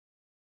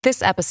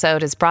This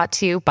episode is brought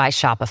to you by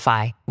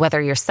Shopify.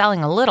 Whether you're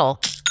selling a little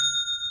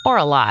or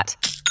a lot,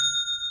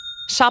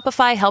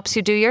 Shopify helps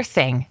you do your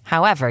thing,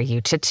 however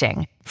you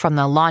cha-ching. From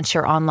the launch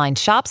your online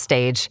shop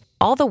stage,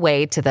 all the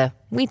way to the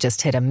we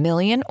just hit 1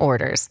 million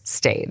orders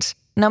stage.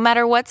 No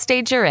matter what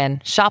stage you're in,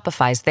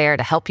 Shopify's there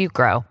to help you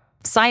grow.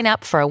 Sign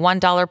up for a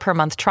 $1 per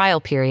month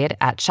trial period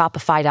at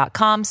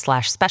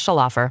shopify.com/special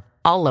offer,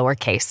 all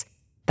lowercase.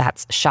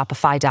 That's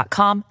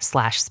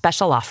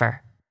shopify.com/special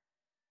offer.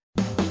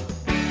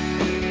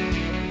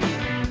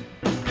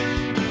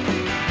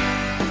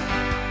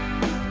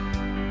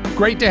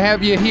 Great to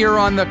have you here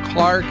on the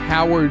Clark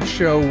Howard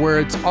Show, where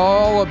it's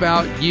all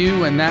about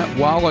you and that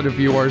wallet of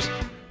yours.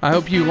 I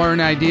hope you learn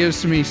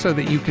ideas from me so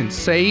that you can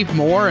save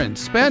more and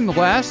spend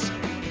less,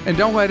 and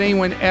don't let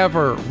anyone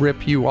ever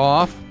rip you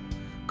off.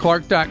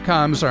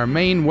 Clark.com is our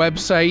main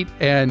website,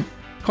 and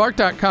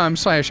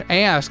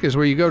Clark.com/ask is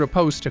where you go to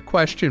post a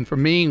question for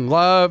me.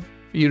 Love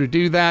for you to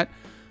do that.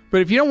 But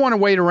if you don't want to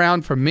wait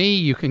around for me,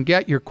 you can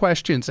get your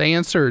questions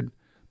answered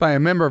by a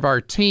member of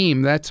our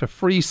team. That's a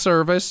free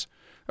service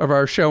of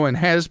our show and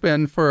has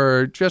been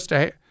for just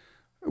a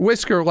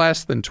whisker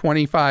less than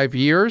 25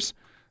 years.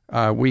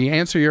 We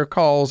answer your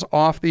calls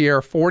off the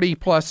air 40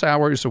 plus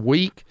hours a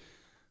week.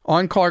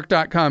 On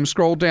Clark.com,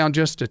 scroll down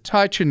just a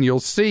touch and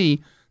you'll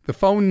see the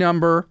phone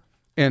number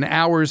and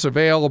hours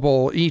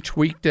available each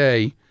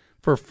weekday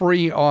for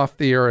free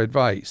off-the-air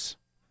advice.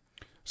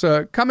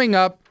 So coming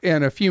up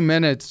in a few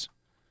minutes,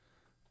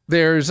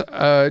 there's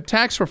a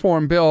tax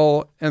reform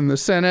bill in the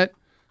Senate.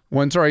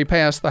 One's already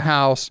passed the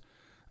House.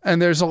 And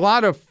there's a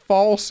lot of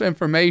false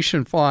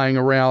information flying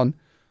around.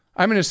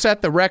 I'm going to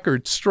set the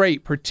record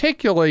straight,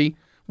 particularly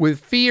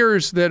with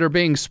fears that are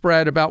being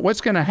spread about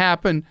what's going to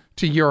happen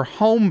to your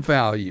home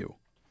value.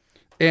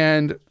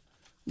 And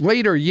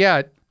later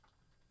yet,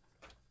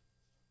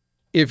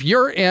 if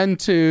you're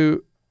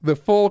into the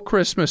full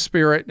Christmas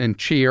spirit and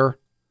cheer,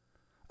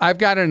 I've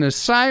got an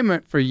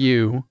assignment for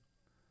you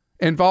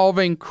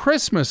involving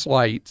Christmas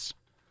lights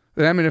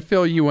that I'm going to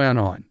fill you in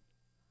on.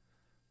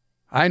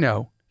 I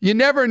know. You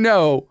never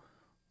know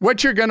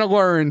what you're going to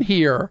learn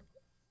here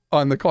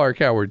on the Clark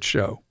Howard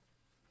Show.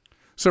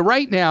 So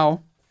right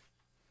now,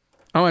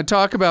 I want to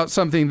talk about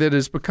something that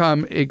has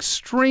become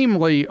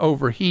extremely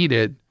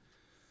overheated,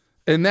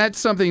 and that's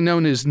something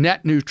known as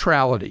net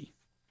neutrality.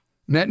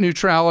 Net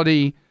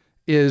neutrality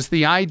is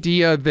the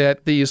idea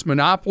that these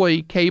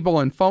monopoly cable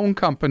and phone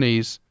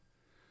companies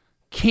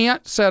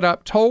can't set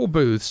up toll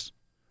booths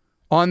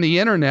on the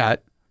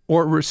internet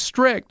or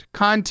restrict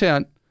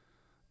content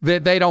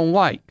that they don't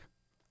like.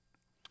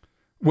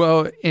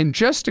 Well, in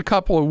just a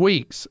couple of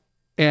weeks,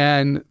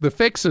 and the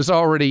fix is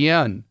already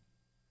in,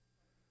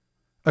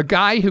 a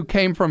guy who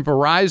came from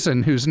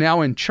Verizon, who's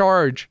now in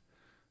charge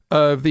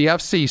of the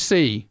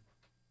FCC,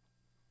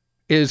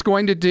 is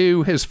going to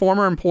do his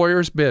former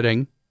employer's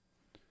bidding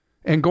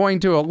and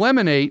going to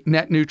eliminate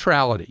net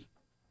neutrality.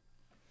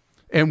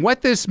 And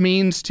what this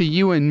means to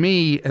you and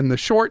me in the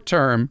short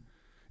term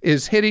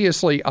is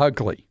hideously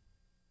ugly.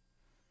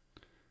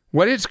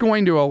 What it's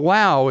going to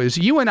allow is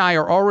you and I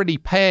are already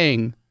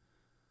paying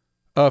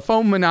a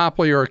phone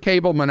monopoly or a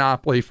cable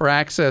monopoly for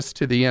access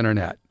to the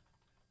internet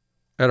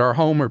at our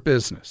home or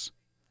business.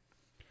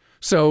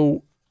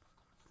 So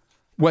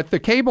what the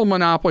cable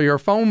monopoly or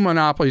phone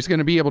monopoly is going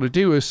to be able to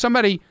do is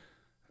somebody,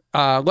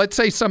 let's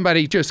say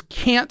somebody just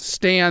can't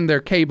stand their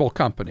cable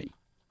company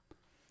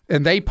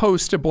and they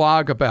post a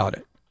blog about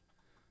it.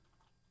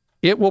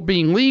 It will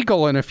be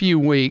legal in a few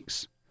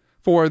weeks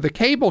for the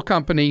cable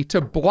company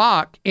to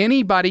block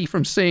anybody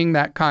from seeing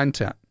that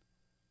content.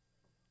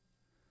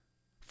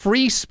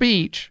 Free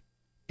speech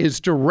is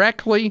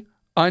directly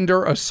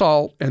under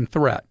assault and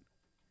threat.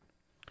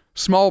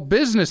 Small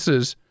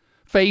businesses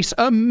face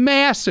a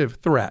massive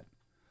threat.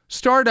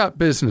 Startup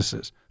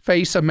businesses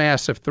face a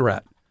massive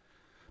threat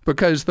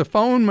because the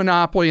phone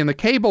monopoly and the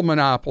cable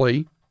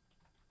monopoly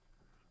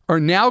are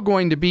now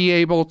going to be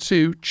able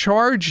to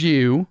charge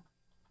you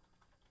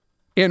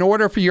in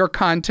order for your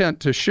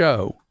content to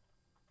show.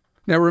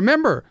 Now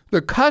remember,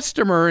 the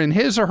customer in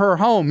his or her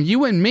home,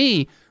 you and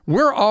me,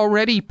 we're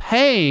already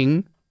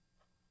paying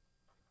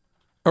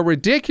a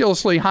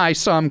ridiculously high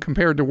sum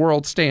compared to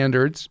world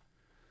standards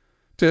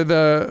to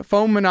the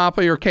phone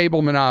monopoly or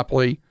cable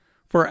monopoly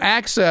for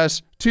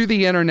access to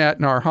the internet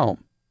in our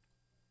home.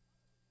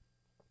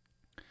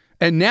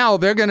 And now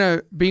they're going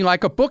to be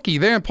like a bookie.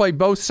 They're going to play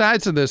both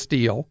sides of this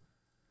deal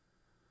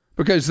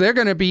because they're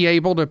going to be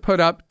able to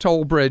put up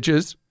toll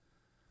bridges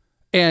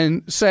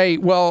and say,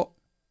 well,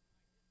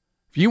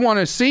 if you want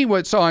to see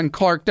what's on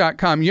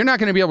Clark.com, you're not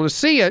going to be able to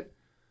see it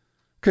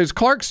because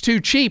Clark's too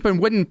cheap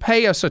and wouldn't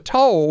pay us a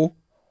toll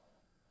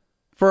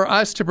for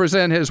us to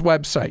present his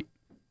website.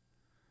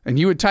 And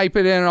you would type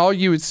it in and all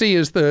you would see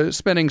is the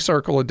spinning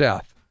circle of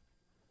death.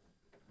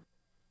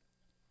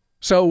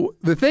 So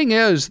the thing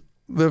is,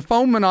 the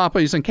phone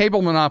monopolies and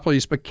cable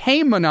monopolies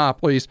became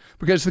monopolies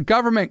because the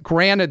government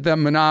granted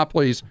them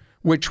monopolies,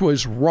 which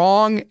was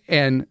wrong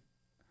and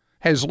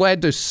has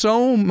led to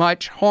so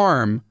much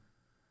harm.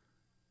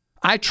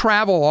 I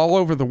travel all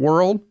over the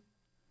world.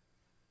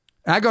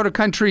 I go to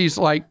countries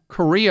like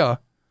Korea,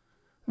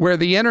 where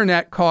the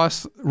internet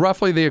costs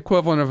roughly the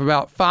equivalent of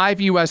about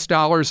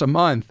 $5 a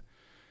month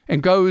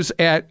and goes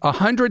at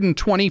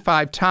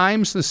 125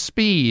 times the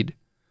speed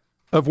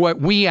of what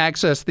we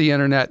access the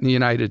internet in the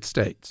United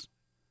States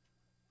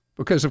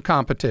because of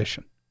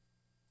competition.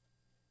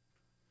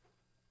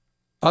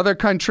 Other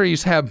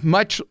countries have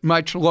much,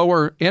 much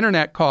lower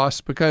internet costs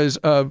because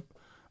of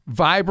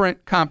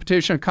vibrant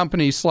competition,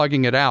 companies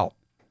slugging it out.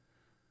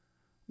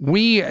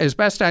 We, as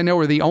best I know,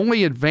 are the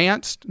only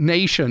advanced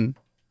nation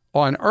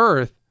on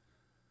earth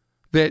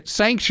that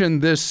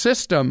sanctioned this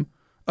system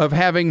of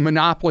having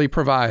monopoly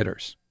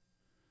providers.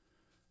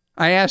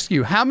 I ask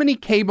you, how many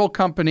cable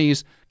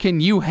companies can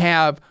you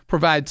have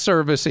provide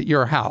service at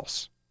your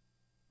house?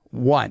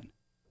 One.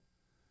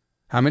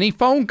 How many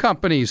phone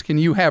companies can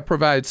you have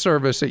provide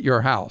service at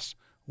your house?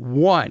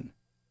 One.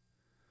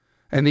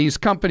 And these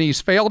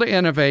companies fail to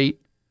innovate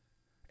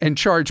and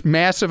charge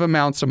massive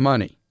amounts of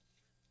money.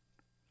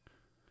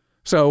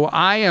 So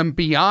I am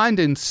beyond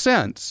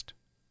incensed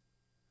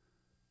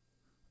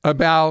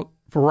about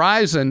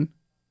Verizon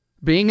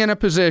being in a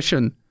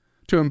position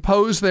to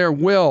impose their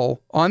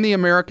will on the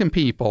American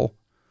people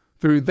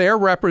through their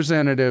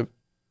representative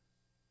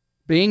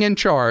being in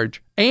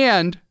charge,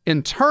 and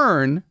in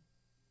turn,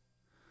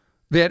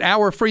 that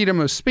our freedom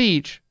of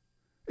speech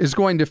is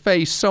going to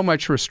face so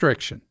much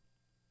restriction.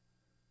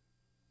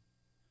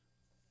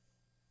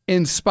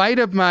 In spite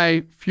of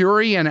my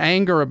fury and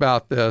anger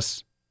about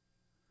this,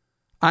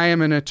 I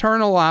am an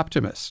eternal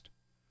optimist.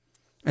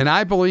 And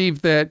I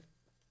believe that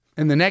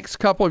in the next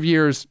couple of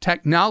years,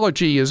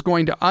 technology is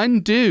going to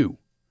undo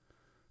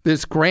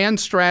this grand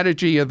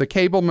strategy of the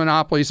cable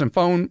monopolies and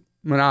phone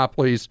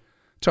monopolies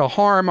to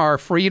harm our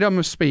freedom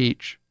of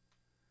speech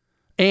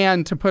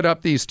and to put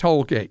up these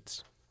toll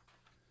gates.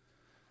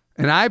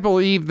 And I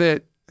believe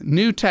that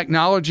new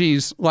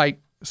technologies like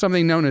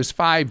something known as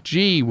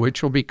 5G,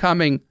 which will be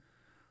coming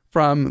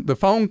from the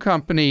phone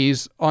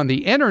companies on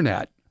the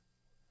internet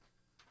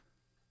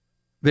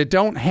that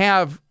don't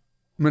have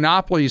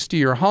monopolies to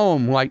your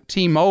home like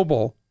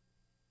T-Mobile,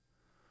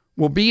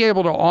 will be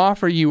able to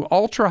offer you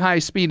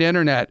ultra-high-speed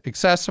internet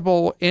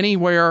accessible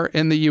anywhere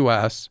in the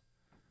U.S.,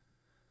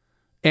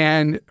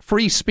 and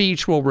free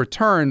speech will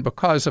return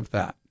because of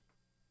that.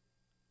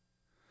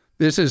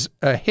 This is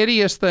a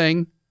hideous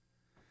thing.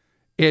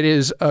 It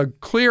is a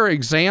clear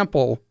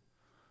example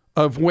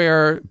of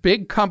where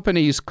big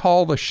companies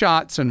call the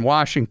shots in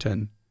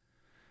Washington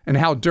and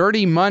how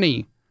dirty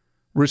money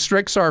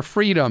restricts our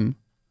freedom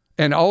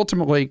and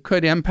ultimately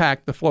could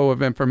impact the flow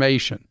of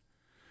information.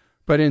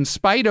 But in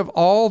spite of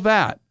all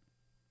that,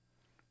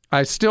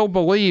 I still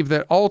believe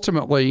that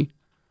ultimately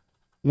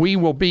we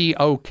will be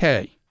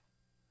okay.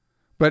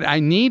 But I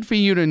need for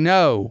you to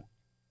know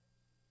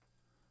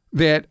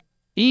that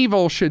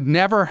evil should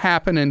never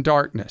happen in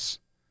darkness.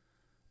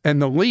 And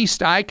the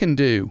least I can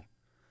do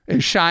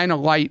is shine a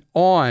light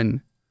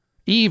on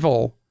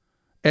evil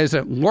as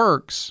it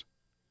lurks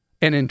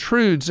and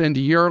intrudes into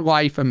your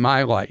life and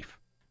my life.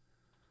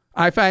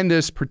 I find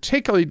this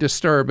particularly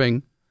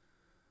disturbing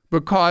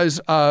because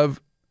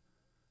of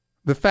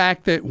the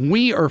fact that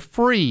we are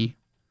free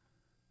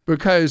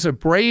because of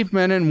brave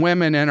men and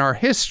women in our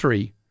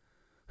history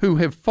who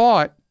have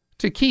fought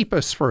to keep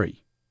us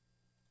free.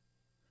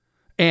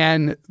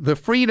 And the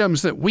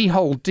freedoms that we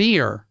hold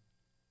dear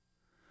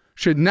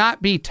should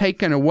not be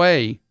taken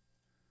away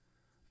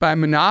by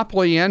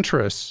monopoly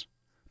interests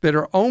that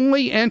are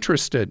only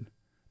interested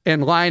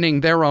in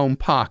lining their own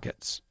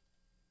pockets.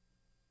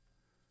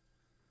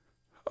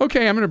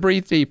 Okay, I'm going to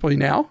breathe deeply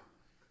now.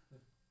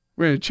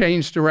 We're going to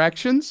change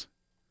directions.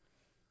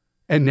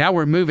 And now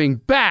we're moving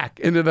back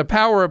into the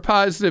power of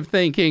positive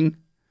thinking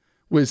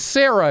with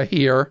Sarah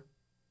here.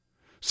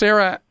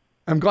 Sarah,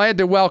 I'm glad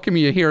to welcome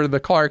you here to the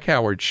Clark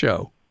Howard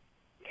Show.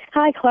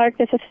 Hi, Clark.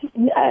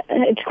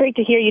 It's great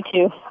to hear you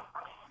too.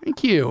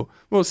 Thank you.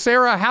 Well,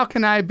 Sarah, how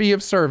can I be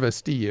of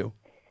service to you?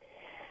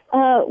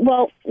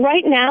 Well,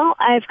 right now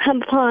I've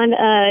come upon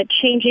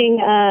changing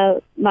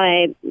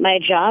my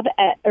job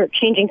or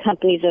changing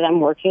companies that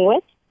I'm working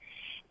with.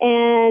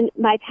 And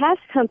my past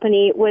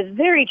company was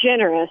very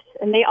generous,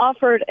 and they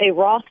offered a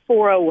Roth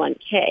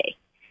 401k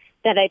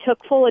that I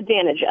took full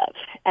advantage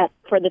of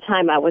for the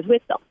time I was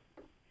with them.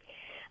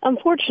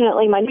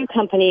 Unfortunately, my new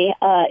company,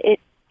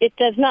 it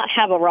does not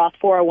have a Roth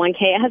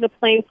 401k. It has a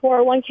plain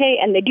 401k,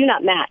 and they do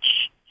not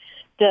match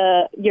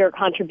your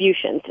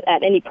contributions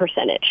at any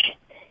percentage.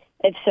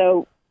 And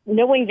so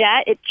knowing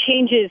that, it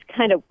changes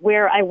kind of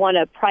where I want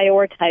to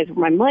prioritize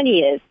where my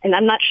money is. And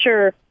I'm not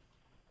sure,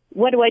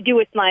 what do I do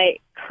with my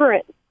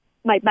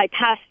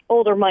past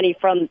older money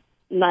from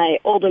my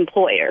old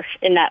employer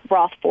in that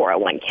Roth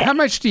 401k. How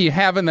much do you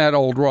have in that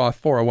old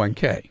Roth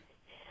 401k?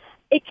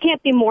 It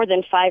can't be more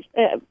than five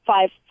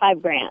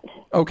grand.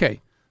 Okay.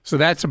 So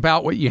that's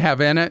about what you have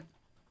in it?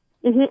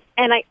 Mm-hmm.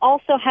 And I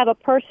also have a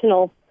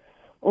personal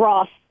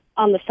Roth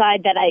on the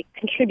side that I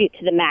contribute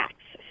to the max.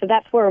 So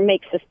that's where it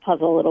makes this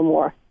puzzle a little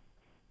more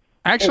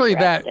Actually,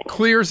 that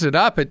clears it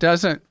up. It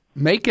doesn't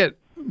make it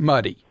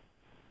muddy.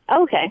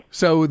 Okay.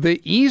 So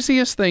the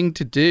easiest thing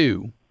to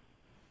do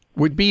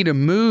would be to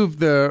move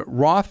the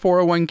Roth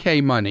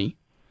 401k money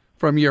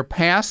from your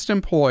past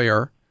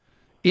employer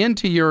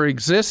into your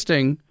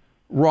existing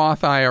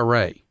Roth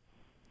IRA.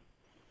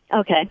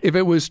 Okay. If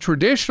it was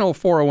traditional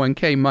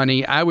 401k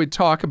money, I would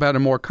talk about a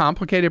more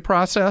complicated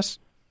process.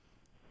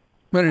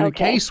 But in a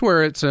case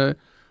where it's a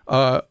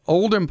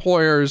old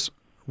employer's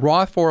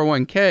Roth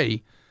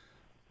 401k,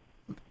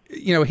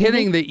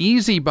 hitting the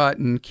easy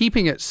button,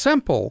 keeping it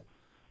simple,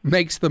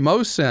 makes the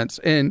most sense.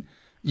 And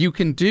you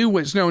can do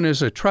what's known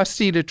as a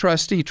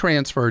trustee-to-trustee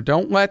transfer.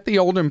 Don't let the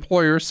old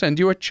employer send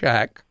you a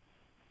check.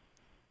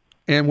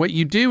 And what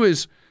you do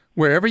is,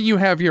 wherever you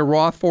have your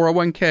Roth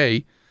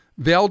 401k,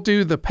 they'll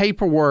do the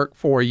paperwork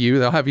for you.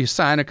 They'll have you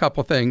sign a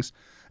couple things,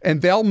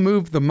 and they'll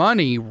move the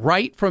money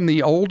right from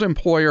the old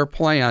employer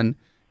plan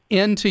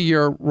into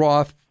your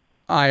Roth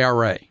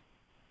IRA.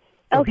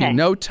 There'll be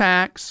no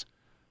tax,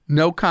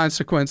 no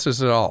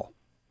consequences at all.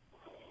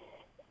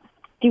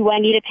 Do I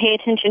need to pay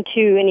attention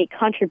to any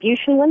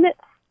contribution limits?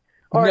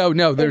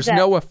 No, there's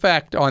no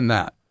effect on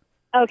that.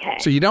 Okay.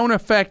 So you don't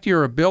affect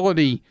your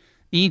ability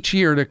each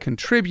year to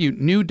contribute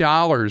new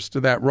dollars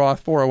to that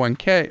Roth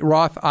 401k,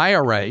 Roth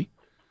IRA,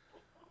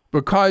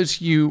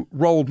 because you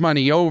rolled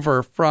money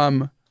over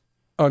from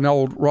an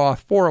old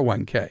Roth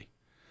 401k.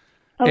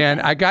 Okay.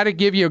 And I got to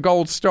give you a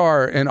gold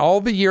star. In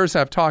all the years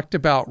I've talked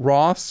about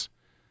Roths,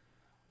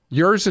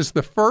 yours is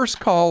the first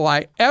call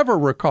I ever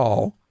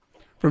recall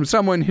from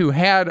someone who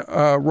had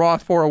a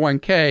Roth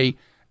 401k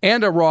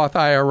and a Roth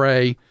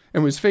IRA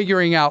and was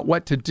figuring out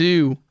what to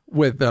do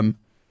with them.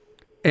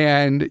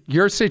 And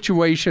your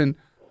situation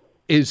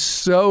is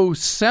so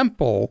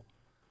simple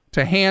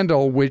to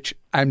handle, which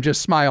I'm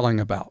just smiling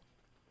about.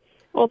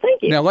 Well,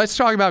 thank you. Now, let's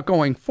talk about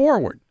going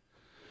forward.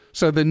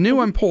 So the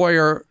new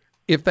employer,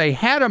 if they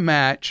had a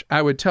match,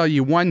 I would tell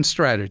you one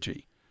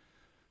strategy.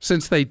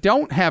 Since they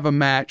don't have a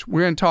match,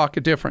 we're going to talk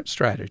a different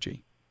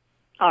strategy.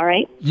 All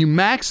right. You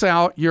max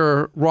out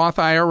your Roth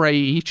IRA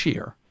each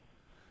year,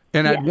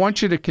 and I'd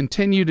want you to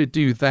continue to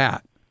do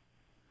that.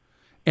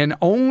 And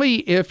only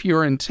if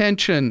your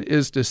intention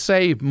is to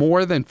save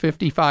more than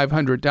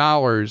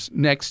 $5,500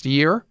 next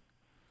year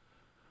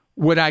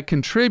would I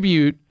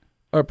contribute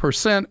a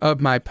percent of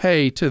my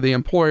pay to the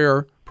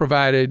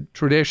employer-provided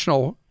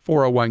traditional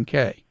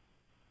 401k.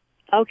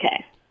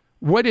 Okay.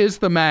 What is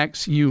the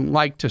max you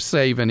like to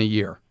save in a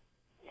year?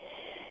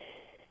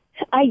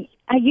 I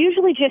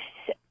usually just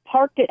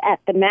parked it at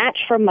the match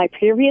from my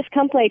previous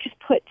company. I just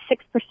put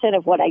 6%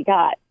 of what I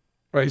got.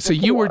 Right. So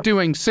you were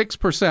doing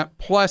 6%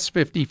 plus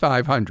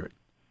 5,500.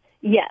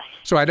 Yes.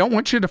 So I don't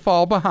want you to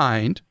fall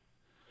behind.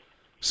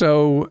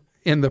 So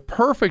in the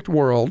perfect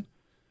world,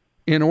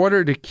 in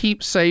order to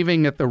keep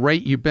saving at the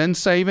rate you've been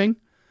saving,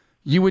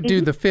 you would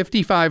do the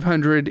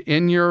 5,500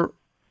 in your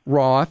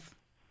Roth,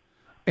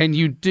 and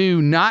you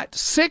do not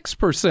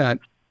 6%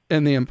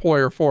 in the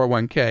employer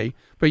 401k,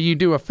 but you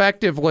do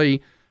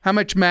effectively, how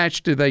much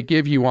match do they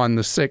give you on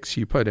the 6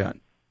 you put in?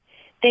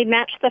 They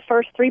match the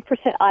first 3%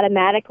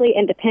 automatically,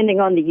 and depending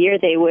on the year,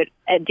 they would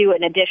do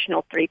an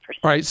additional 3%.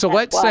 All right, so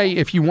let's say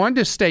if you wanted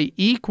to stay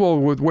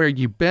equal with where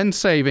you've been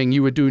saving,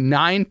 you would do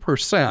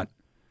 9%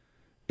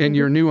 in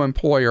your new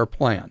employer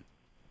plan.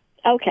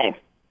 Okay.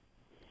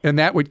 And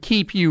that would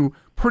keep you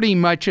pretty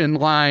much in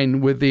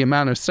line with the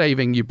amount of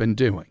saving you've been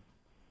doing.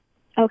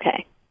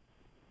 Okay.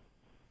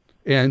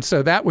 And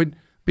so that would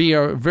be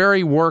a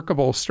very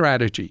workable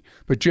strategy.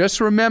 But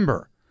just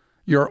remember,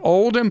 your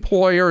old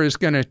employer is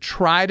going to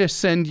try to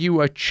send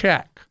you a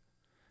check.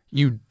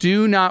 You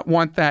do not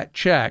want that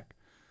check,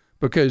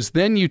 because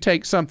then you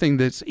take something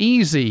that's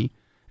easy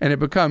and it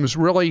becomes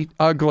really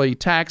ugly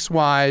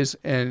tax-wise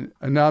and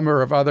a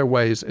number of other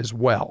ways as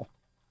well.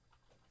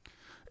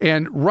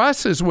 And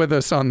Russ is with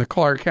us on the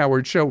Clark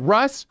Howard Show.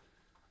 Russ?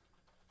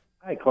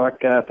 Hi,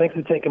 Clark. Thanks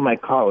for taking my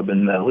call. I've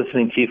been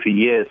listening to you for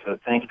years, so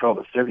thanks for all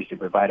the service you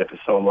provided for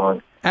so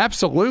long.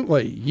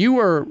 Absolutely. You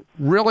were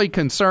really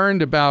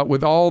concerned about,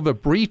 with all the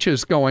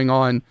breaches going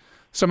on,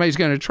 somebody's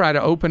going to try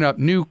to open up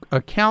new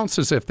accounts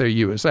as if they're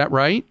you. Is that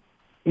right?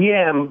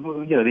 Yeah,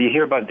 you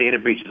hear about data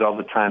breaches all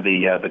the time.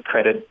 The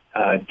credit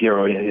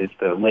bureau is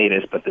the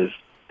latest, but there's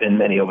been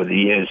many over the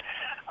years.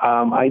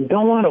 I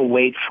don't want to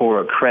wait for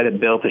a credit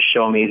bill to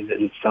show me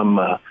that it's some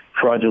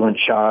fraudulent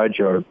charge,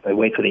 or I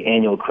wait for the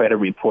annual credit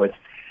reports.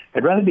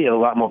 I'd rather be a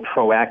lot more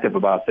proactive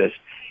about this.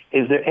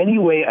 Is there any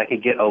way I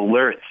could get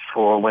alerts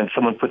for when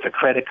someone puts a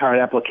credit card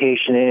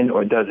application in,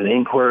 or does an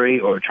inquiry,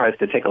 or tries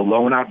to take a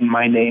loan out in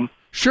my name?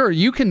 Sure,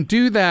 you can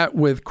do that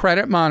with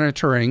credit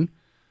monitoring.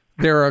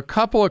 There are a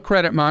couple of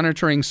credit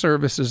monitoring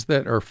services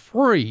that are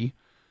free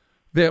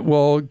that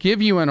will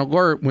give you an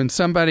alert when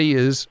somebody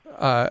is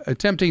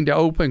attempting to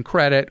open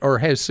credit or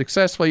has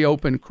successfully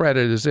opened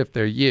credit as if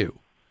they're you.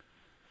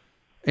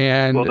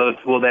 And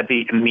will that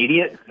be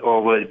immediate,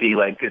 or will it be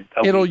like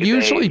it'll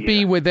usually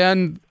be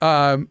within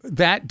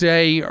that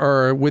day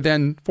or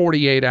within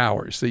 48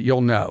 hours that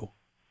you'll know.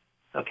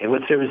 Okay,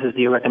 what services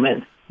do you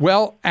recommend?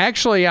 Well,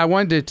 actually, I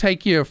wanted to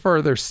take you a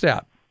further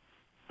step.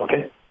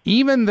 Okay.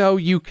 Even though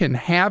you can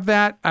have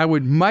that, I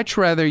would much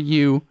rather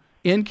you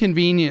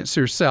inconvenience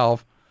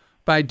yourself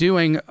by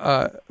doing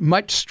a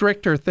much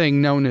stricter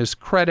thing known as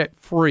credit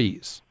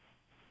freeze.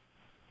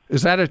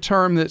 Is that a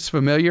term that's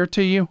familiar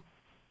to you?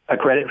 A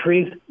credit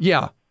freeze?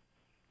 Yeah.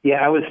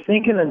 Yeah, I was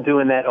thinking of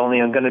doing that,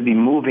 only I'm going to be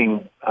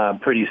moving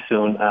pretty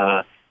soon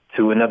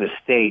to another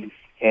state,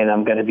 and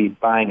I'm going to be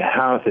buying a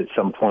house at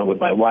some point with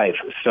my wife.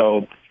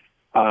 So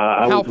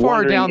how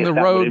far down the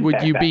road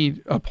would you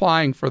be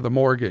applying for the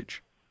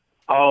mortgage?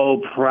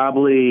 Oh,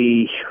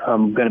 probably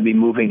I'm going to be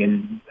moving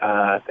in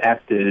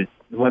after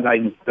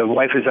when the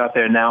wife is out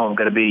there now. I'm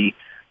going to be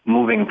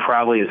moving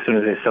probably as soon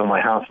as I sell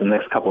my house in the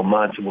next couple of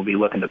months, and we'll be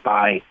looking to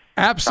buy.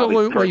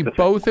 Absolutely,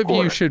 both of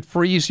you should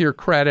freeze your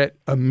credit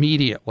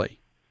immediately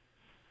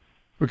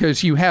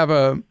because you have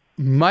a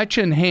much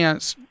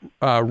enhanced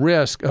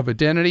risk of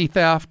identity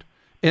theft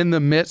in the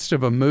midst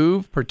of a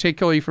move,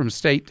 particularly from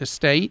state to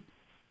state.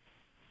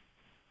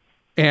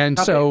 And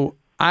so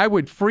I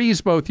would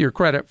freeze both your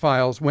credit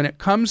files. When it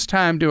comes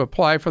time to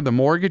apply for the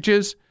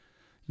mortgages,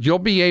 you'll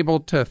be able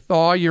to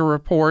thaw your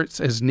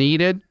reports as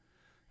needed.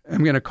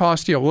 I'm going to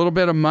cost you a little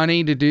bit of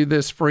money to do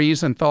this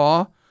freeze and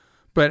thaw,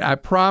 but I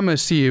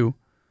promise you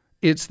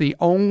it's the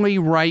only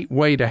right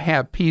way to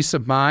have peace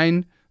of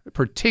mind,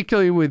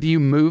 particularly with you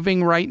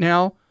moving right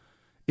now.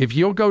 If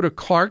you'll go to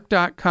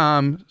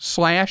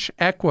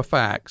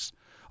clark.com/Equifax,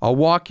 I'll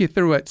walk you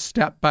through it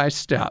step by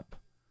step.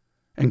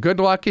 And good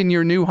luck in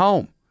your new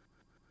home.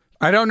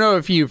 I don't know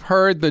if you've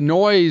heard the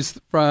noise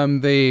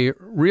from the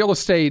real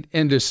estate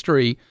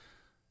industry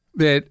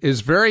that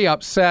is very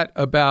upset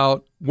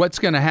about what's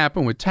going to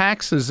happen with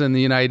taxes in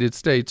the United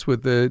States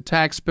with the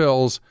tax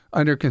bills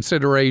under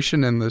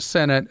consideration in the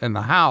Senate and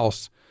the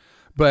House.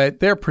 But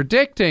they're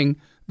predicting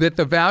that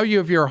the value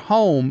of your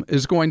home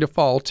is going to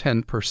fall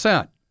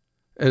 10%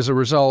 as a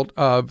result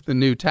of the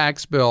new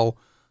tax bill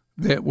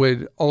that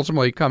would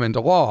ultimately come into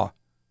law.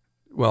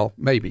 Well,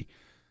 maybe.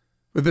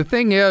 But the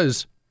thing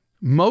is,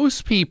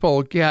 most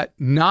people get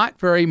not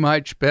very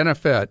much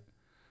benefit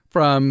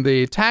from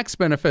the tax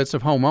benefits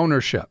of home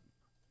ownership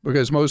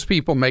because most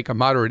people make a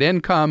moderate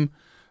income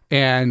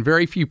and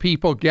very few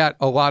people get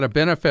a lot of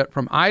benefit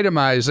from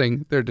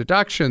itemizing their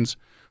deductions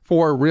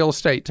for real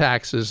estate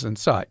taxes and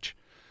such.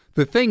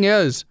 The thing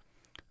is,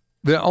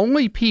 the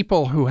only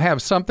people who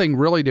have something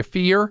really to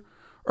fear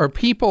are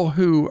people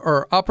who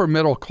are upper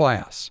middle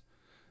class.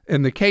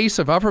 In the case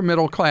of upper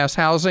middle class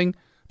housing,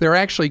 there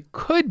actually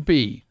could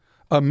be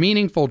a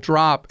meaningful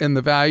drop in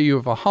the value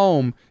of a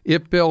home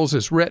if bills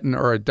is written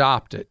or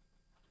adopted.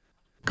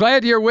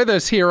 Glad you're with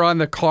us here on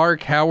the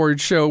Clark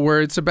Howard Show,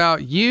 where it's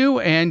about you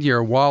and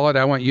your wallet.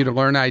 I want you to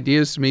learn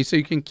ideas from me so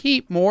you can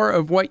keep more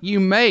of what you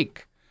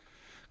make.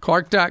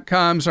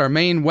 Clark.com's our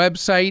main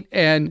website.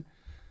 And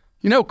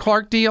you know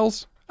Clark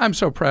Deals? I'm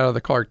so proud of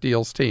the Clark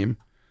Deals team.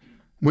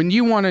 When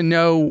you want to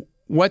know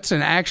what's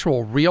an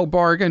actual real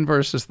bargain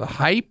versus the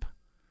hype,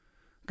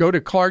 go to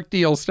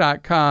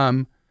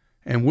clarkdeals.com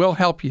and we'll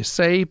help you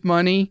save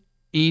money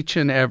each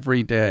and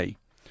every day.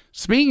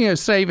 Speaking of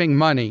saving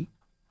money,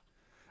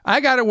 I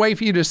got a way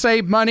for you to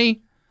save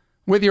money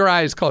with your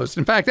eyes closed.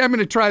 In fact, I'm going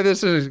to try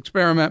this as an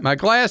experiment. My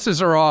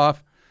glasses are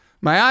off,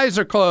 my eyes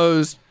are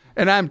closed,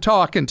 and I'm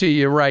talking to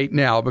you right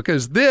now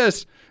because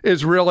this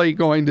is really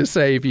going to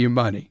save you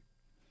money.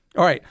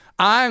 All right,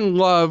 I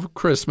love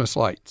Christmas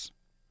lights.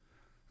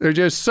 They're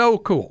just so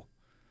cool.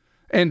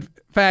 In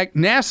fact,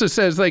 NASA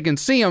says they can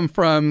see them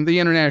from the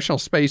International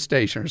Space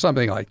Station or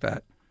something like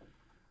that.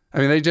 I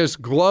mean, they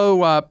just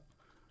glow up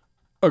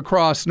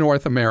across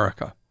North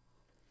America.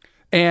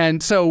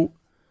 And so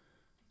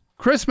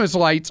Christmas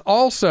lights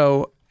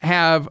also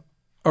have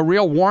a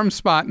real warm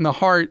spot in the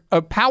heart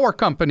of power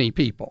company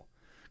people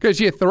because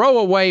you throw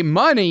away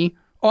money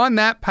on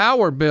that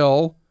power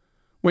bill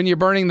when you're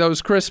burning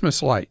those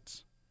Christmas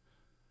lights.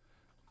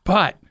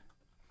 But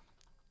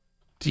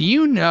do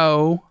you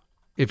know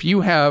if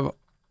you have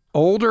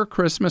older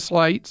Christmas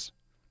lights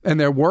and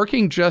they're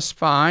working just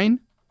fine,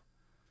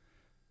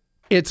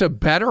 it's a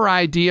better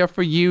idea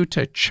for you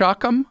to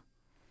chuck them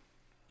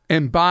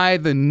and buy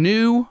the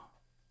new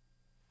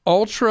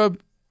ultra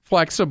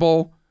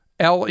flexible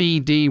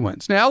LED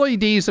ones. Now,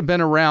 LEDs have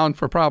been around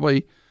for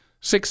probably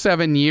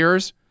 6-7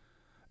 years.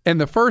 In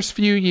the first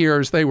few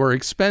years, they were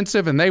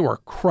expensive and they were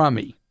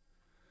crummy.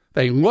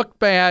 They looked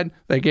bad.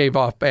 They gave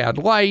off bad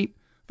light.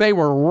 They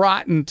were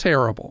rotten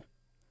terrible.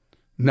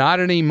 Not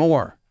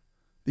anymore.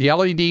 The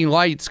LED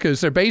lights, because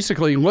they're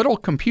basically little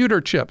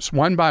computer chips,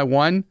 one by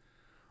one,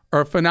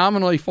 are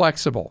phenomenally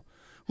flexible.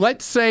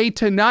 Let's say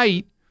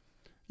tonight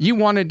you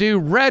want to do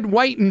red,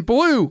 white, and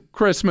blue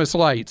Christmas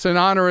lights in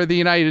honor of the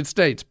United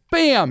States.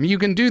 Bam! You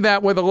can do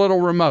that with a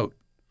little remote.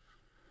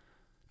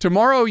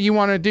 Tomorrow you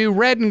want to do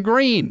red and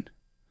green.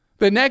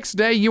 The next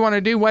day you want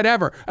to do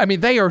whatever. I mean,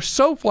 they are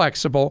so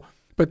flexible,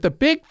 but the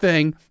big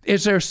thing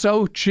is they're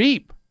so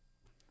cheap.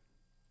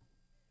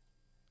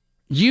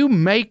 You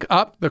make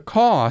up the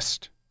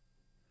cost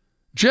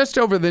just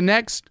over the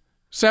next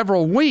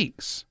several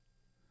weeks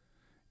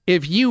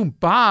if you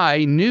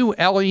buy new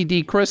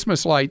LED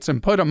Christmas lights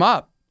and put them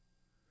up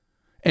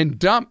and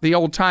dump the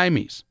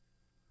old-timies.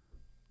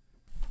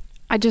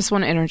 I just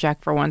want to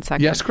interject for 1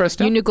 second. Yes,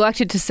 Krista? You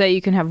neglected to say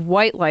you can have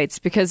white lights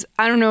because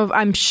I don't know if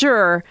I'm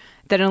sure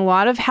that in a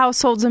lot of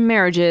households and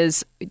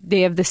marriages,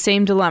 they have the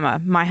same dilemma.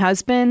 My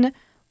husband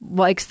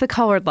likes the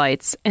colored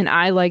lights and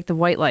I like the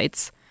white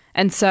lights.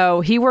 And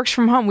so he works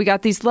from home. We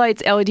got these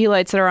lights, LED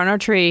lights that are on our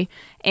tree,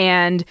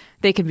 and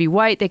they can be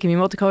white, they can be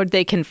multicolored,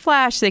 they can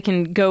flash, they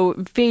can go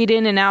fade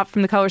in and out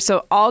from the color.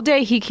 So all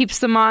day he keeps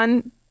them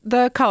on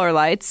the color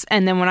lights,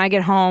 and then when I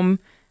get home,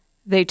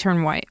 they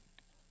turn white.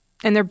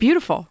 And they're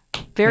beautiful.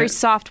 Very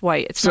soft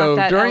white. It's not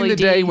that during LED. the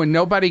day when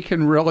nobody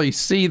can really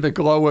see the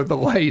glow of the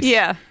lights,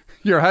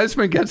 your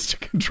husband gets to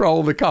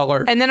control the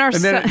color. And then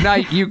at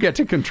night you get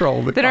to control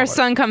the color. Then our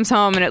son comes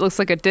home and it looks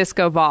like a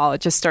disco ball. It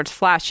just starts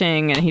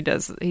flashing and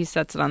he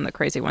sets it on the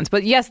crazy ones.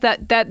 But yes,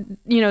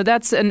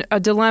 that's a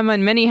dilemma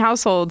in many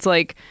households,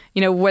 like,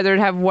 whether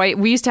to have white.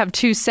 We used to have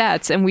 2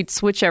 sets and we'd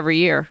switch every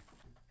year.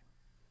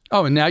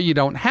 Oh, and now you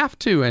don't have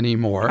to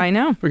anymore. I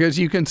know. Because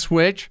you can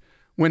switch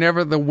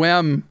whenever the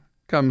whim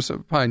comes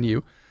upon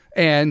you.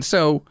 And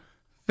so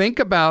think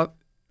about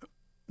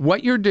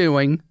what you're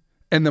doing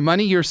and the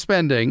money you're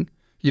spending.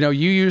 You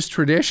use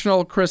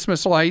traditional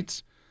Christmas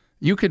lights.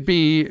 You could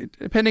be,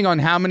 depending on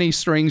how many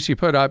strings you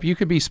put up, you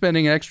could be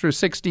spending an extra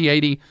 $60,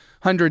 $80,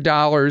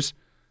 $100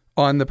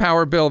 on the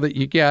power bill that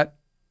you get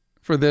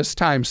for this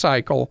time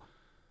cycle.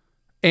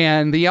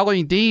 And the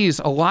LEDs,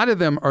 a lot of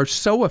them are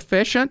so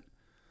efficient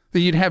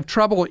that you'd have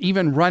trouble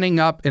even running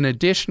up an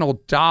additional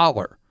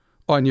 $1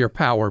 on your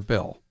power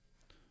bill.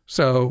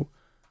 So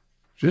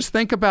just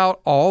think about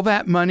all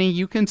that money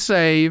you can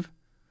save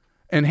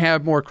and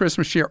have more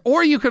Christmas cheer.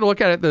 Or you could look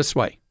at it this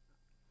way.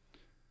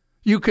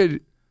 You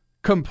could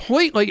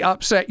completely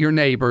upset your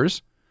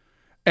neighbors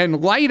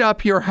and light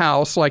up your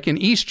house like an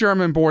East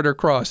German border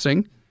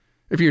crossing.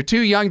 If you're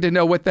too young to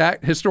know what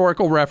that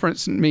historical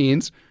reference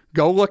means,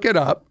 go look it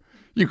up.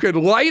 You could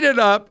light it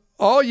up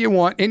all you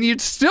want, and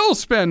you'd still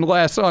spend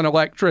less on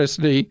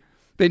electricity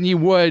than you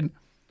would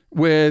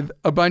with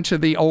a bunch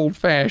of the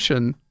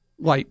old-fashioned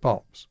light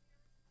bulbs.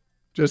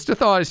 Just a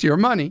thought, it's your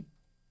money.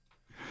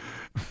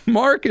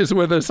 Mark is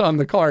with us on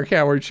the Clark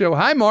Howard Show.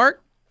 Hi,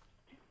 Mark.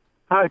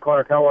 Hi,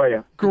 Clark. How are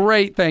you?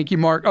 Great. Thank you,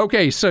 Mark.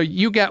 Okay, so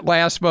you got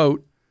last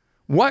vote.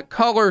 What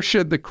color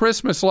should the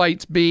Christmas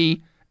lights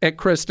be at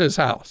Krista's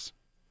house?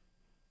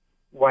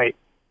 White.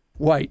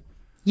 White.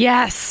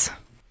 Yes.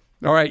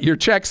 All right, your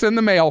check's in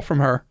the mail from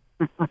her.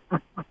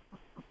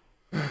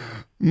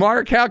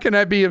 Mark, how can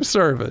I be of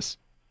service?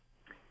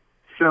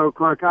 So,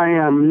 Clark, I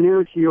am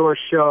new to your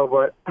show,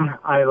 but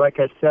like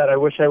I said, I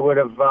wish I would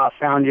have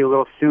found you a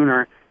little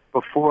sooner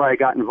before I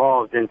got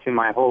involved into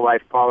my whole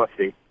life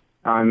policy.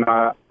 I'm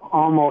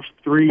almost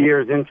 3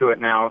 years into it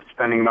now,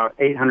 spending about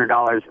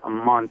 $800 a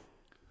month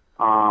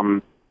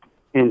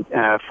in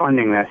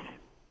funding this.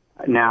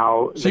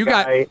 Now, so you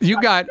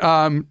got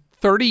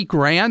 30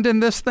 grand in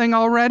this thing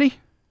already?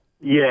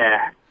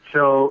 Yeah.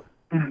 So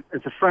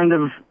it's a friend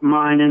of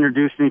mine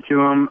introduced me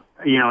to him.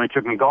 He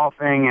took me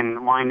golfing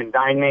and wined and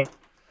dined me.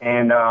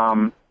 And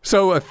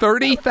so a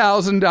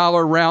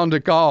 $30,000 round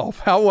of golf.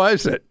 How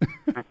was it?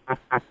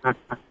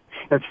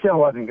 It still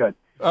wasn't good.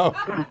 Oh.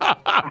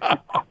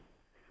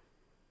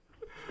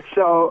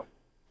 So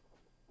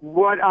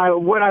what I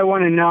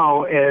want to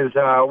know is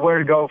where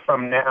to go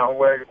from now.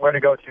 Where to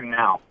go to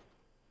now?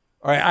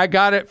 All right, I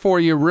got it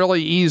for you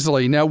really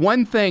easily. Now,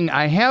 one thing,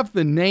 I have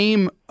the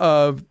name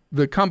of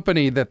the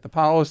company that the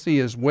policy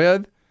is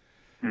with,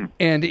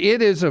 and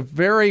it is a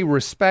very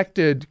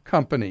respected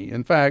company.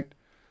 In fact,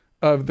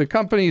 of the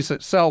companies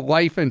that sell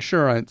life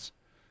insurance,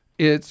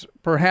 it's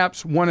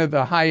perhaps one of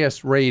the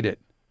highest rated.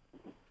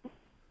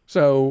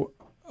 So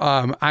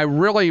I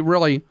really,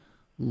 really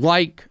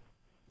like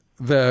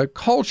the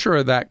culture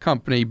of that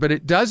company, but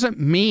it doesn't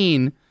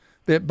mean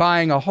that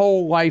buying a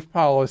whole life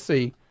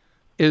policy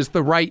is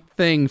the right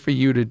thing for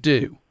you to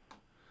do.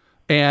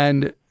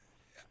 And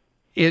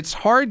it's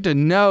hard to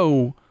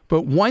know,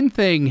 but one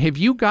thing, have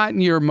you gotten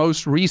your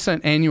most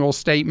recent annual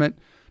statement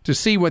to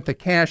see what the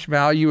cash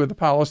value of the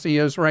policy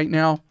is right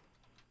now?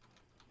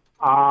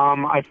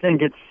 I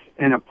think it's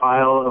in a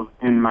pile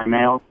in my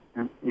mail,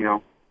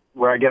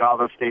 where I get all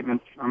those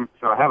statements from.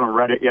 So I haven't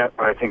read it yet,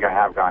 but I think I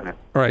have gotten it.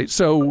 All right.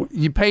 So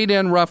you paid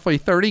in roughly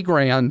 30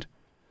 grand.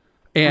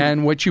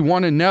 And what you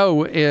want to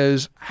know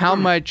is how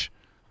much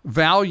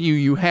value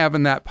you have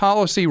in that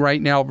policy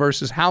right now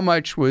versus how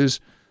much was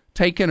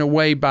taken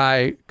away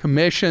by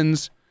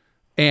commissions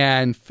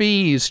and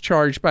fees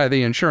charged by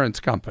the insurance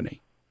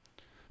company.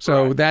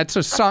 So that's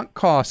a sunk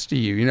cost to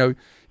you.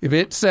 If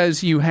it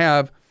says you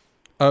have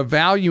a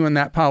value in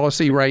that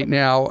policy right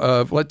now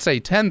of, let's say,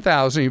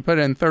 $10,000, you put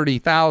in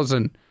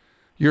 $30,000,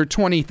 you're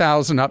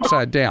 $20,000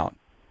 upside down.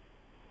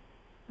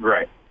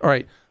 Right. All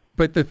right.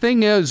 But the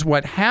thing is,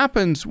 what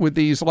happens with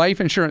these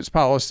life insurance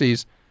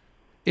policies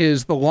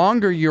is the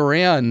longer you're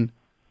in,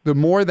 the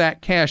more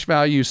that cash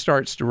value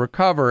starts to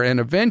recover. And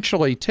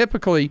eventually,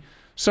 typically,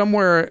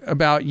 somewhere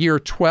about year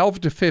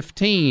 12 to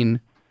 15,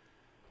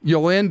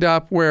 you'll end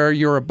up where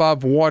you're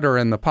above water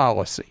in the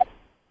policy.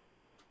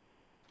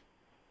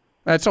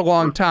 That's a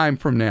long time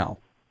from now.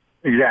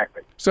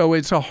 Exactly. So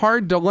it's a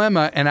hard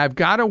dilemma, and I've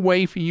got a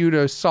way for you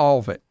to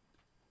solve it.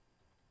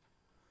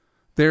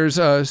 There's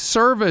a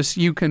service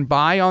you can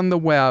buy on the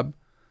web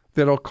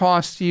that'll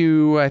cost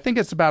you, I think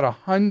it's about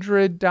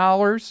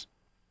 $100,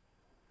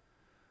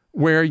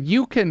 where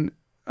you can,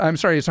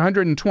 it's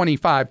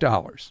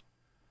 $125.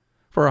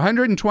 For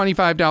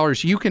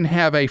 $125, you can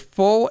have a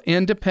full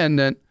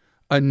independent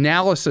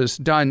analysis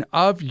done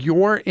of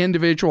your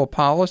individual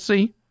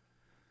policy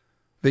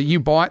that you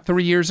bought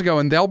 3 years ago,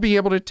 and they'll be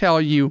able to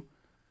tell you,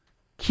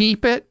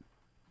 keep it,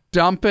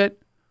 dump it,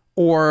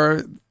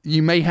 or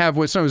you may have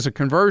what's known as a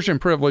conversion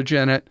privilege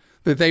in it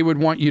that they would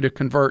want you to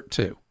convert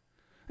to.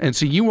 And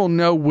so you will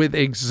know with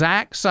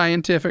exact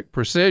scientific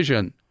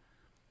precision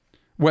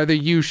whether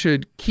you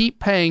should keep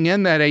paying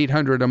in that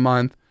 $800 a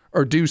month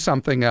or do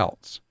something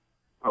else.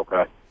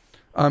 Okay.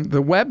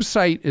 The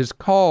website is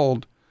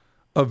called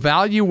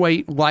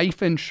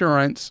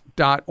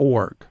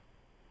evaluatelifeinsurance.org.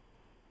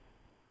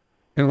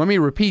 And let me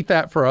repeat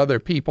that for other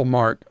people,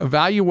 Mark.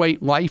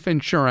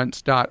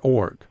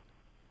 Evaluatelifeinsurance.org.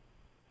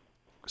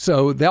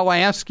 So they'll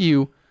ask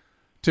you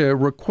to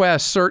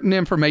request certain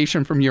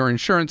information from your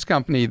insurance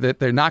company that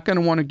they're not going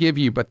to want to give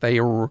you, but they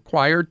are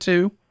required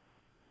to.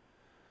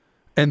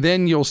 And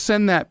then you'll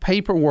send that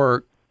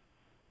paperwork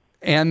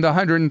and the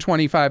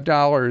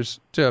 $125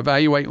 to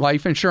Evaluate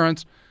Life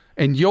Insurance,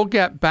 and you'll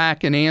get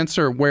back an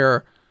answer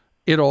where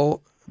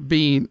it'll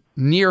be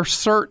near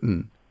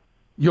certain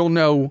you'll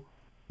know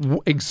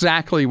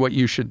exactly what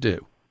you should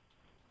do.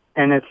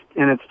 And it's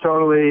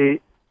totally,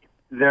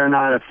 they're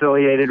not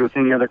affiliated with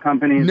any other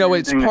companies? No,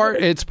 it's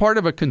part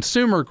of a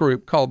consumer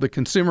group called the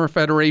Consumer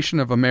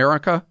Federation of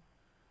America.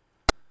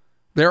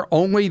 They're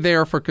only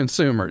there for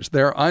consumers.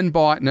 They're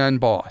unbought and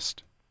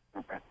unbossed.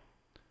 Okay.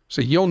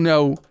 So you'll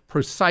know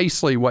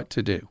precisely what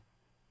to do.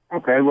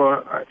 Okay,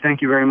 well,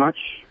 thank you very much.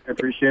 I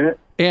appreciate it.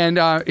 And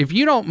if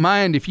you don't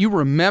mind, if you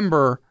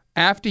remember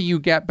after you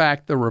get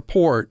back the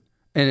report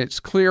and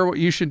it's clear what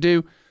you should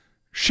do,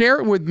 share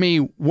it with me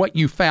what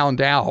you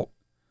found out,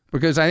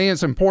 because I think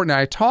it's important.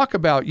 I talk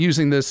about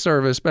using this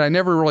service, but I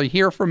never really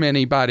hear from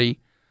anybody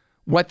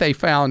what they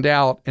found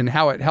out and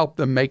how it helped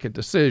them make a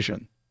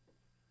decision.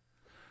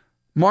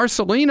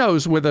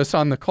 Marcelino's with us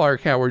on the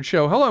Clark Howard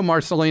Show. Hello,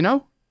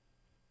 Marcelino.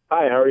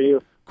 Hi, how are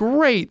you?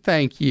 Great,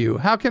 thank you.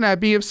 How can I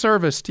be of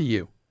service to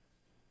you?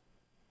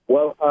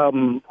 Well,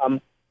 I'm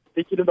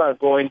thinking about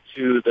going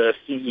to the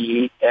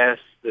CES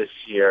this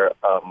year.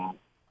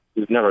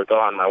 We've never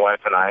gone, my wife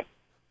and I.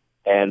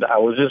 And I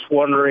was just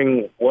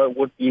wondering what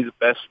would be the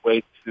best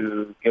way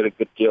to get a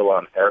good deal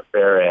on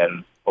airfare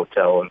and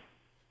hotel and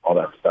all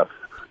that stuff.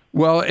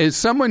 Well, as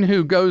someone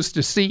who goes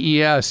to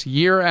CES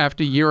year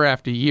after year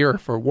after year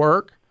for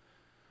work,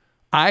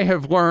 I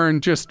have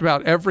learned just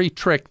about every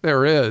trick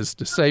there is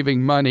to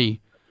saving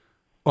money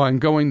on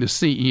going to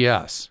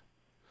CES.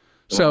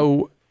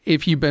 So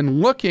if you've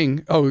been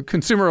looking,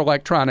 Consumer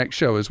Electronics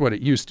Show is what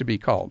it used to be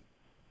called.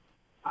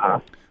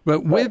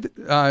 But with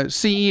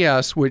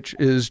CES, which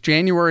is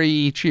January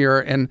each year,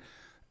 and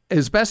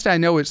as best I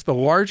know, it's the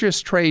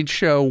largest trade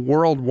show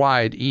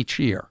worldwide each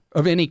year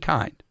of any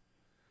kind.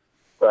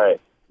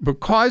 Right.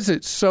 Because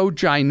it's so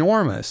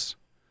ginormous,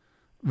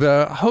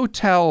 the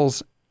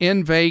hotels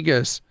in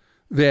Vegas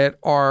that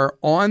are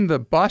on the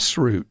bus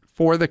route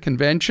for the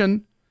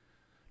convention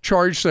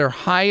charge their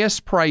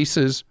highest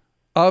prices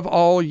of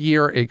all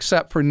year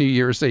except for New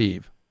Year's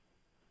Eve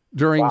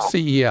during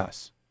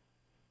CES.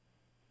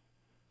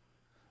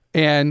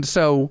 And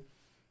so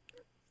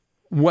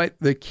what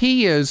the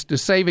key is to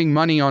saving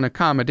money on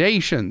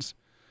accommodations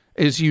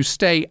is you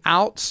stay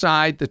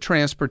outside the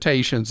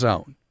transportation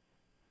zone,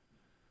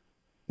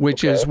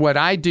 which is what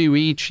I do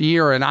each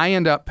year, and I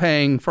end up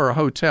paying for a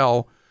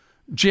hotel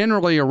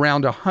generally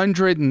around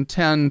 $110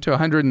 to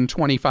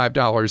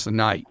 $125 a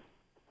night.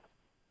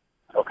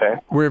 Okay.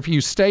 Where if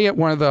you stay at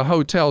one of the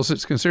hotels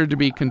that's considered to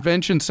be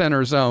convention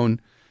center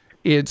zone,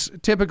 it's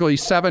typically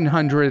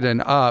 $700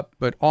 and up,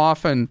 but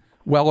often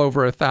well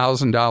over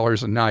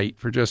 $1,000 a night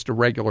for just a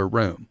regular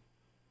room.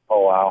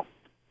 Oh,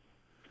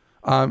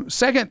 wow.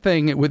 Second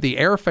thing with the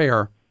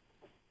airfare,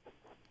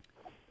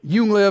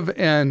 you live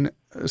in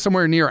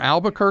somewhere near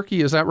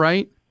Albuquerque, is that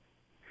right?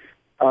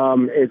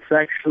 It's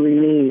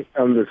actually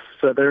on the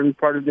southern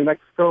part of New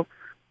Mexico,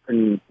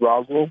 in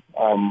Roswell.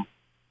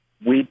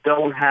 We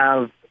don't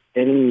have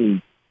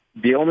any.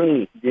 We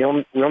only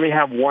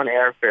have one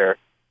airfare,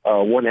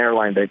 one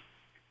airline that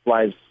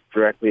flies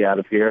directly out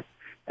of here,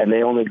 and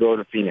they only go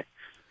to Phoenix.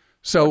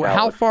 So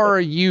how far are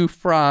you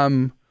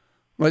from,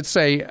 let's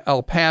say,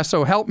 El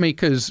Paso? Help me,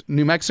 because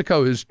New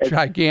Mexico is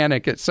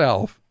gigantic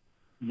itself.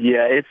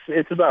 Yeah,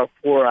 it's about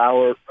 4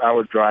 hour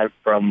drive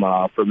from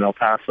El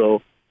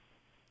Paso,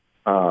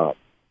 3.5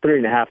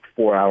 to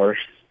 4 hours.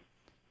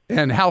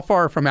 And how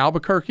far from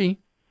Albuquerque?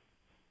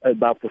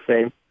 About the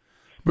same.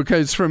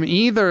 Because from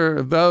either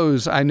of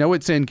those, I know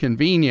it's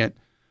inconvenient.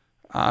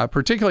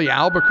 Particularly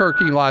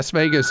Albuquerque, Las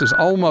Vegas is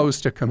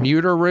almost a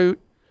commuter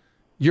route.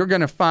 You're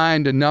going to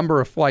find a number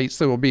of flights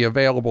that will be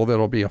available that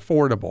will be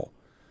affordable.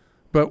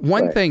 But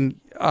one thing,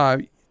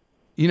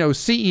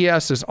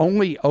 CES is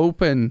only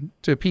open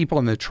to people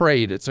in the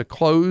trade. It's a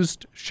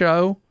closed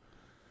show.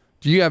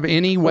 Do you have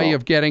any way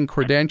of getting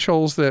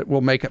credentials that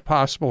will make it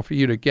possible for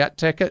you to get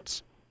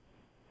tickets?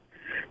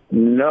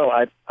 No,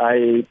 I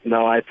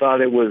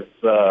thought it was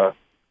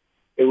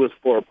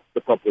for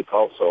the public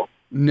also.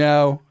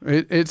 No,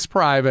 it's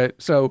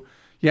private. So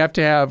you have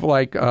to have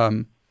like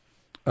a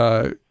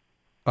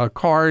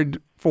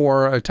card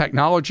for a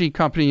technology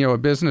company, a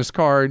business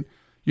card.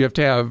 You have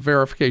to have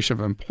verification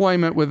of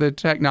employment with a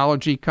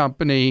technology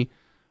company,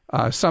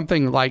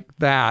 something like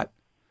that,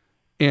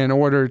 in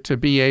order to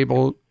be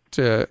able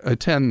to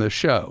attend the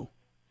show.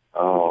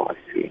 Oh, I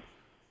see.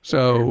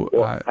 So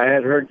I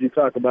had heard you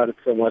talk about it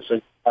so much,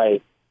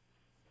 I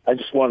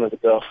just wanted to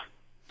go.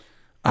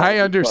 I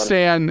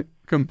understand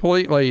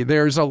completely.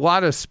 There's a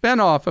lot of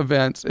spinoff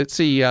events at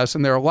CES,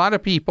 and there are a lot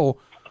of people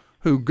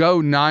who go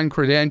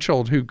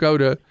non-credentialed, who go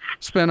to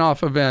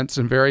spinoff events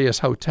in various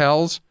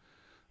hotels.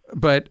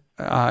 But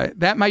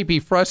that might be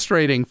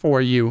frustrating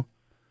for you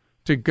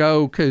to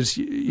go because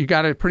you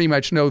got to pretty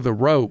much know the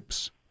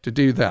ropes to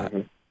do that.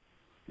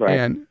 Mm-hmm.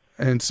 Right.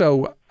 And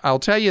so I'll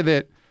tell you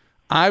that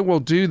I will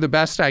do the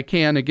best I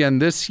can again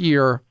this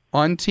year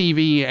on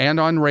TV and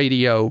on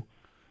radio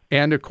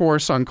and, of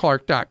course, on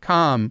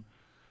Clark.com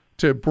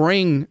to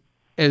bring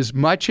as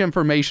much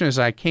information as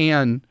I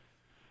can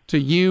to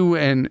you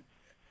and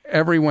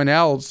everyone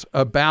else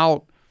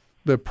about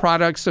the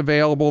products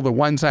available, the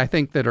ones I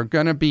think that are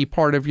going to be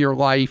part of your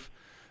life.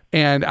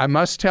 And I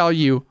must tell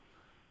you,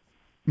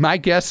 my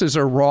guesses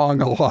are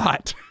wrong a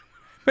lot.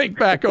 Think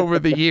back over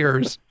the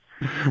years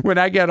when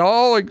I get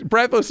all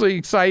breathlessly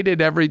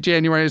excited every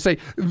January and say,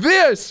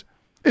 this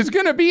is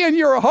going to be in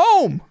your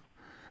home.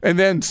 And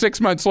then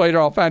 6 months later,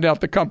 I'll find out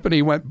the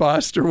company went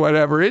bust or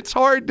whatever. It's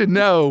hard to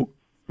know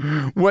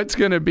what's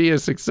going to be a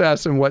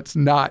success and what's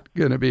not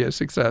going to be a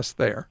success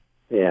there.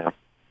 Yeah.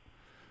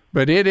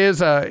 But it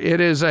is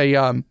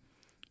a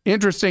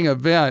interesting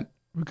event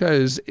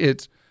because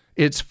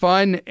it's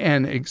fun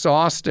and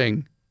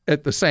exhausting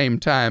at the same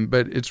time.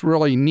 But it's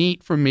really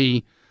neat for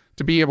me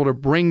to be able to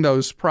bring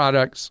those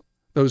products,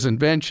 those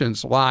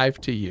inventions, live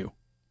to you.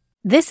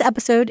 This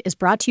episode is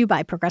brought to you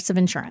by Progressive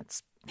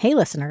Insurance. Hey,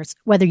 listeners,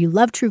 whether you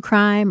love true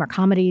crime or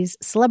comedies,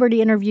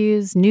 celebrity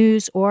interviews,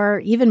 news, or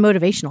even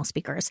motivational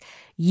speakers,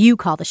 you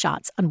call the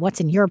shots on what's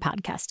in your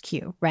podcast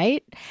queue,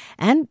 right?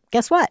 And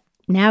guess what?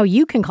 Now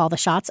you can call the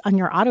shots on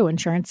your auto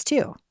insurance,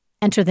 too.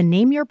 Enter the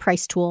Name Your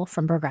Price tool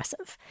from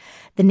Progressive.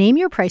 The Name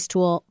Your Price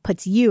tool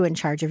puts you in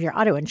charge of your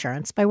auto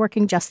insurance by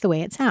working just the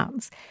way it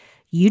sounds.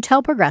 You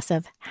tell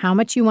Progressive how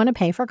much you want to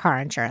pay for car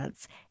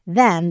insurance.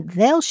 Then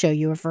they'll show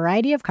you a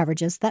variety of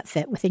coverages that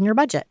fit within your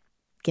budget,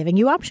 giving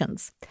you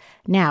options.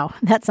 Now,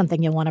 that's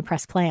something you'll want to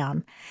press play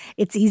on.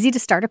 It's easy to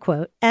start a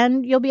quote,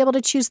 and you'll be able to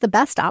choose the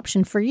best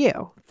option for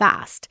you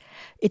fast.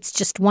 It's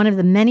just one of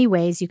the many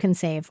ways you can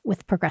save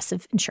with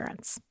Progressive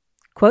Insurance.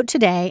 Quote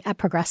today at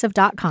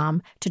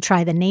Progressive.com to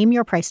try the Name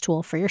Your Price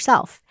tool for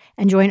yourself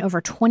and join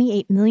over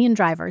 28 million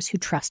drivers who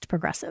trust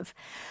Progressive.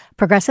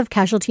 Progressive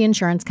Casualty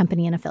Insurance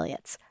Company and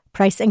Affiliates.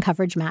 Price and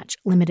coverage match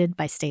limited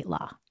by state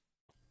law.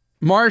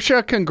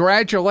 Marcia,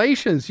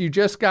 congratulations. You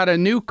just got a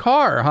new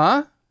car,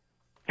 huh?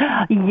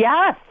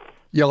 Yes.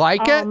 You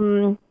like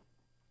it?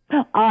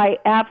 I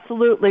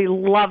absolutely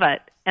love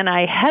it. And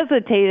I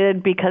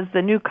hesitated because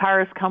the new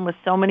cars come with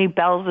so many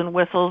bells and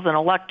whistles and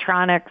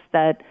electronics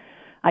that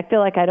I feel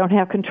like I don't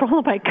have control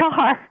of my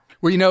car.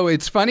 Well,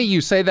 it's funny you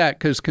say that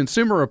because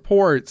Consumer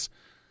Reports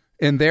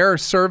in their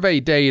survey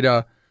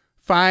data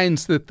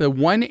finds that the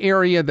one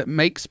area that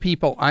makes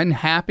people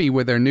unhappy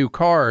with their new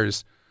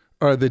cars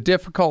are the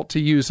difficult to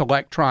use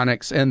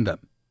electronics in them.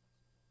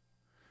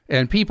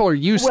 And people are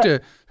used to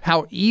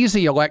how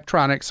easy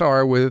electronics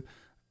are with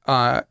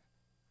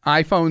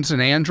iPhones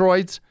and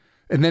Androids.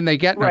 And then they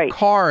get in a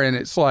car and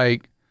it's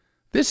like,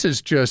 this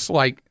is just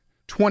like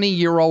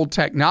 20-year-old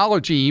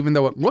technology, even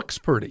though it looks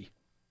pretty.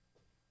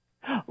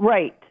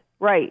 Right.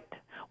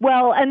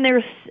 Well, and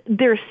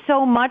there's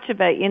so much of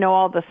it,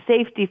 all the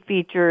safety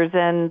features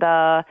and,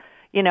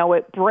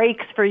 it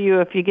brakes for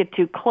you if you get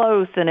too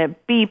close and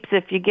it beeps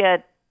if you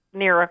get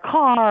near a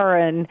car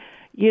and,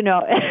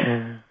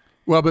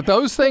 Well, but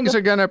those things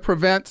are going to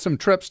prevent some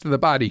trips to the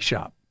body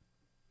shop.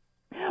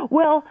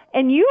 Well,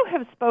 and you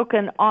have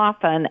spoken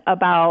often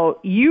about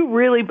you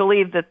really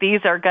believe that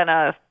these are going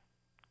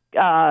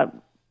to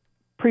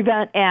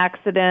prevent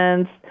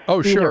accidents.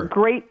 Oh, These sure. are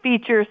great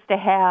features to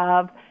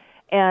have.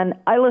 And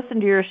I listen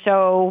to your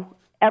show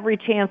every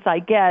chance I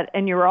get,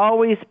 and you're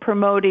always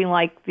promoting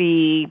like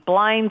the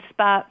blind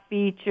spot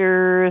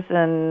features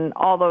and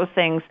all those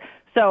things.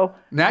 So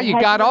now you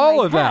got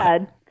all of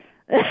that.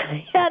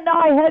 Yeah, no,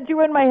 I had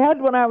you in my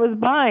head when I was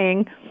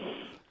buying.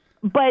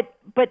 But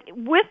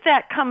with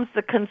that comes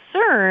the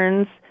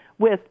concerns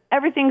with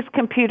everything's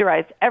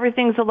computerized,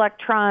 everything's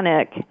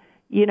electronic.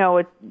 You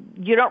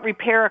don't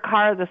repair a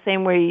car the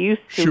same way you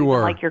used to,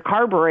 sure, like your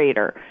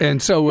carburetor.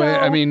 And so,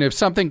 if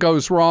something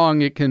goes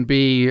wrong, it can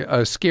be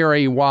a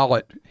scary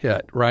wallet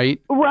hit,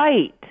 right?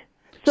 Right.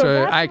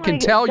 So I can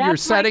tell you're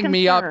setting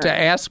me up to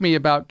ask me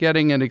about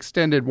getting an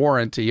extended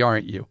warranty,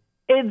 aren't you?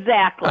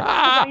 Exactly.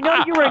 I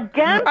know you're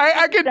against.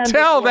 I could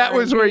tell that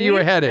was where you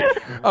were headed.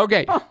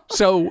 Okay,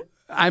 so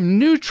I'm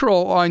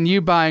neutral on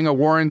you buying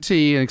an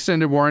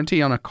extended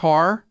warranty on a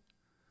car,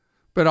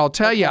 but I'll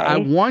tell you, I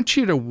want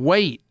you to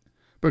wait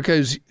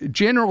because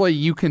generally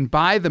you can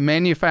buy the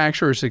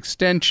manufacturer's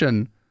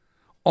extension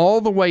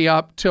all the way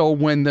up till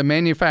when the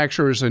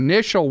manufacturer's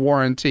initial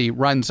warranty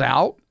runs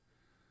out.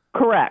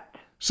 Correct.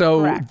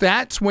 So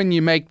that's when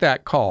you make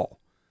that call.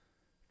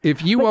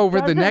 If you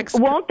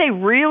won't they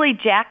really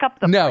jack up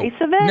the price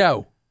of it?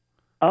 No.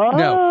 Oh.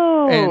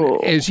 No.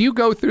 And as you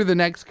go through the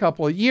next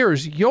couple of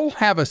years, you'll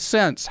have a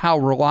sense how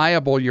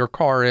reliable your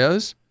car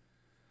is.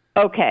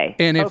 Okay.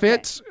 And if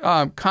it's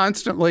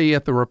constantly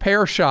at the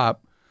repair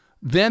shop,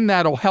 then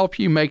that'll help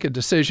you make a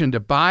decision to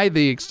buy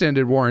the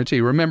extended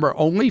warranty. Remember,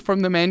 only from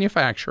the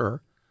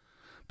manufacturer.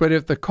 But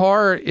if the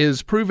car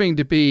is proving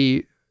to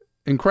be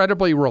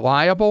incredibly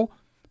reliable,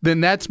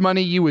 then that's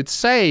money you would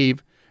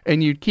save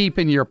and you'd keep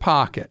in your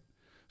pocket.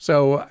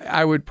 So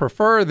I would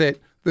prefer that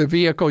the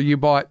vehicle you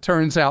bought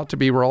turns out to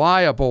be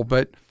reliable,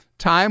 but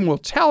time will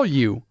tell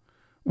you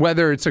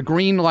whether it's a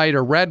green light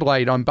or red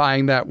light on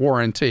buying that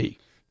warranty.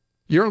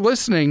 You're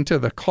listening to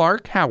The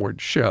Clark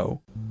Howard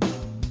Show.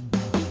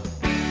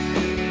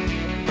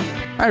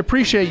 I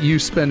appreciate you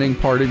spending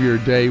part of your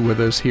day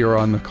with us here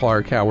on The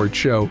Clark Howard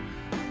Show.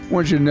 I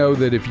want you to know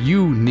that if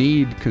you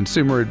need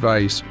consumer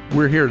advice,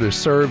 we're here to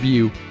serve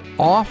you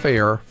off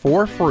air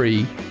for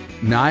free,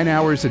 9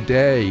 hours a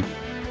day.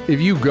 If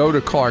you go to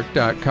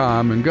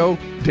clark.com and go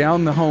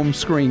down the home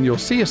screen, you'll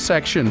see a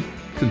section,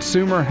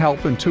 Consumer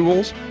Help and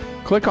Tools.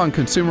 Click on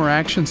Consumer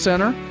Action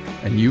Center,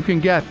 and you can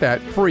get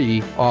that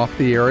free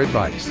off-the-air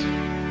advice.